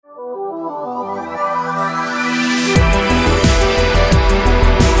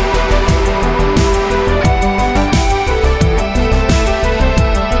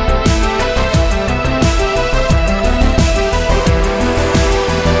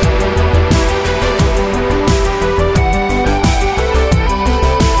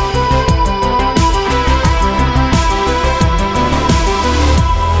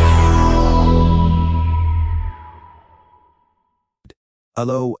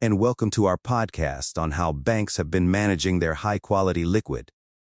Hello and welcome to our podcast on how banks have been managing their high-quality liquid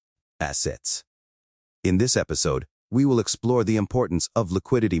assets. In this episode, we will explore the importance of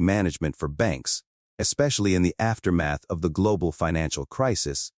liquidity management for banks, especially in the aftermath of the global financial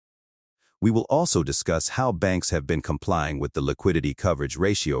crisis. We will also discuss how banks have been complying with the liquidity coverage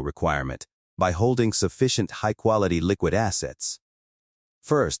ratio requirement by holding sufficient high-quality liquid assets.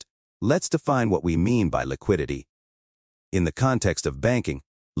 First, let's define what we mean by liquidity. In the context of banking,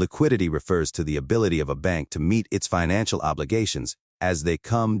 liquidity refers to the ability of a bank to meet its financial obligations as they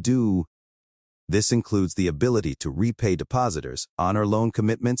come due. This includes the ability to repay depositors, honor loan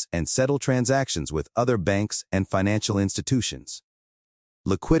commitments, and settle transactions with other banks and financial institutions.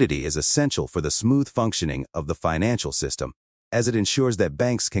 Liquidity is essential for the smooth functioning of the financial system, as it ensures that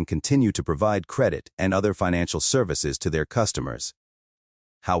banks can continue to provide credit and other financial services to their customers.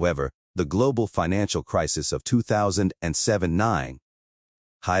 However, the global financial crisis of 2007-09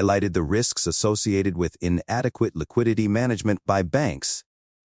 highlighted the risks associated with inadequate liquidity management by banks.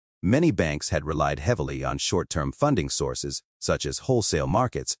 Many banks had relied heavily on short-term funding sources, such as wholesale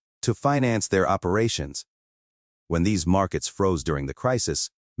markets, to finance their operations. When these markets froze during the crisis,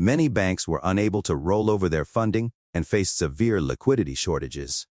 many banks were unable to roll over their funding and faced severe liquidity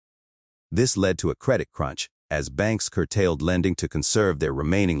shortages. This led to a credit crunch, as banks curtailed lending to conserve their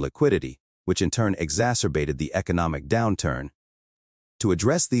remaining liquidity, which in turn exacerbated the economic downturn. To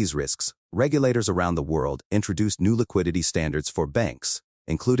address these risks, regulators around the world introduced new liquidity standards for banks,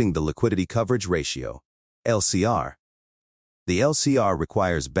 including the Liquidity Coverage Ratio, LCR. The LCR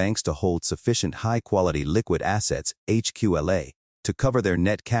requires banks to hold sufficient high-quality liquid assets, HQLA, to cover their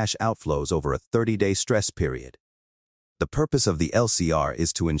net cash outflows over a 30-day stress period. The purpose of the LCR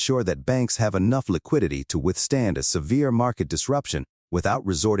is to ensure that banks have enough liquidity to withstand a severe market disruption without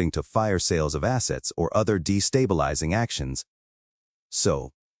resorting to fire sales of assets or other destabilizing actions.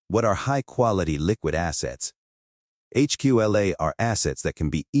 So, what are high-quality liquid assets? HQLA are assets that can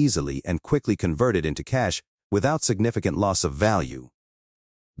be easily and quickly converted into cash without significant loss of value.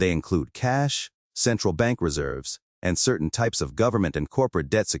 They include cash, central bank reserves, and certain types of government and corporate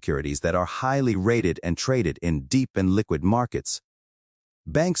debt securities that are highly rated and traded in deep and liquid markets.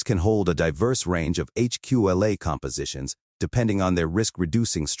 Banks can hold a diverse range of HQLA compositions depending on their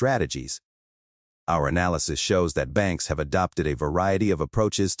risk-reducing strategies. Our analysis shows that banks have adopted a variety of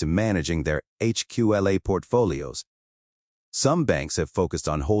approaches to managing their HQLA portfolios. Some banks have focused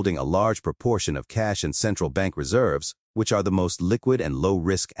on holding a large proportion of cash and central bank reserves, which are the most liquid and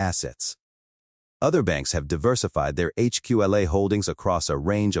low-risk assets. Other banks have diversified their HQLA holdings across a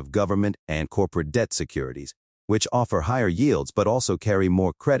range of government and corporate debt securities, which offer higher yields but also carry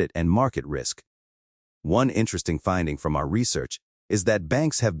more credit and market risk. One interesting finding from our research is that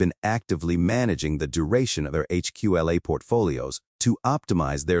banks have been actively managing the duration of their HQLA portfolios to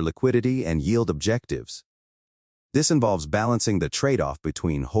optimize their liquidity and yield objectives. This involves balancing the trade-off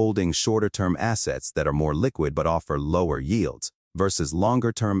between holding shorter-term assets that are more liquid but offer lower yields, versus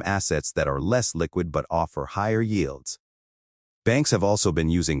longer-term assets that are less liquid but offer higher yields. Banks have also been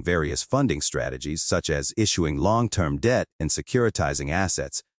using various funding strategies, such as issuing long-term debt and securitizing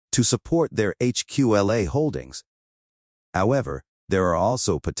assets, to support their HQLA holdings. However, there are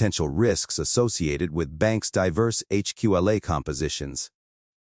also potential risks associated with banks' diverse HQLA compositions.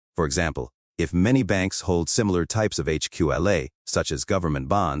 For example, if many banks hold similar types of HQLA, such as government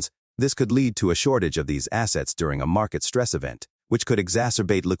bonds, this could lead to a shortage of these assets during a market stress event, which could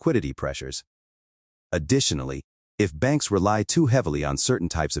exacerbate liquidity pressures. Additionally, if banks rely too heavily on certain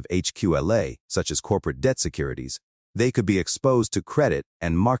types of HQLA, such as corporate debt securities, they could be exposed to credit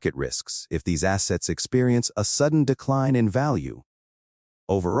and market risks if these assets experience a sudden decline in value.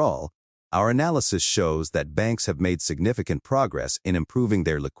 Overall, our analysis shows that banks have made significant progress in improving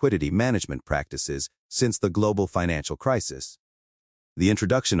their liquidity management practices since the global financial crisis. The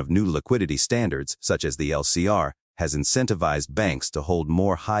introduction of new liquidity standards, such as the LCR, has incentivized banks to hold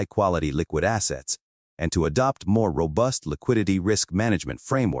more high-quality liquid assets and to adopt more robust liquidity risk management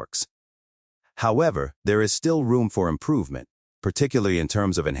frameworks. However, there is still room for improvement, particularly in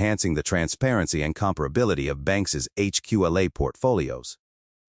terms of enhancing the transparency and comparability of banks' HQLA portfolios.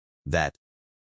 That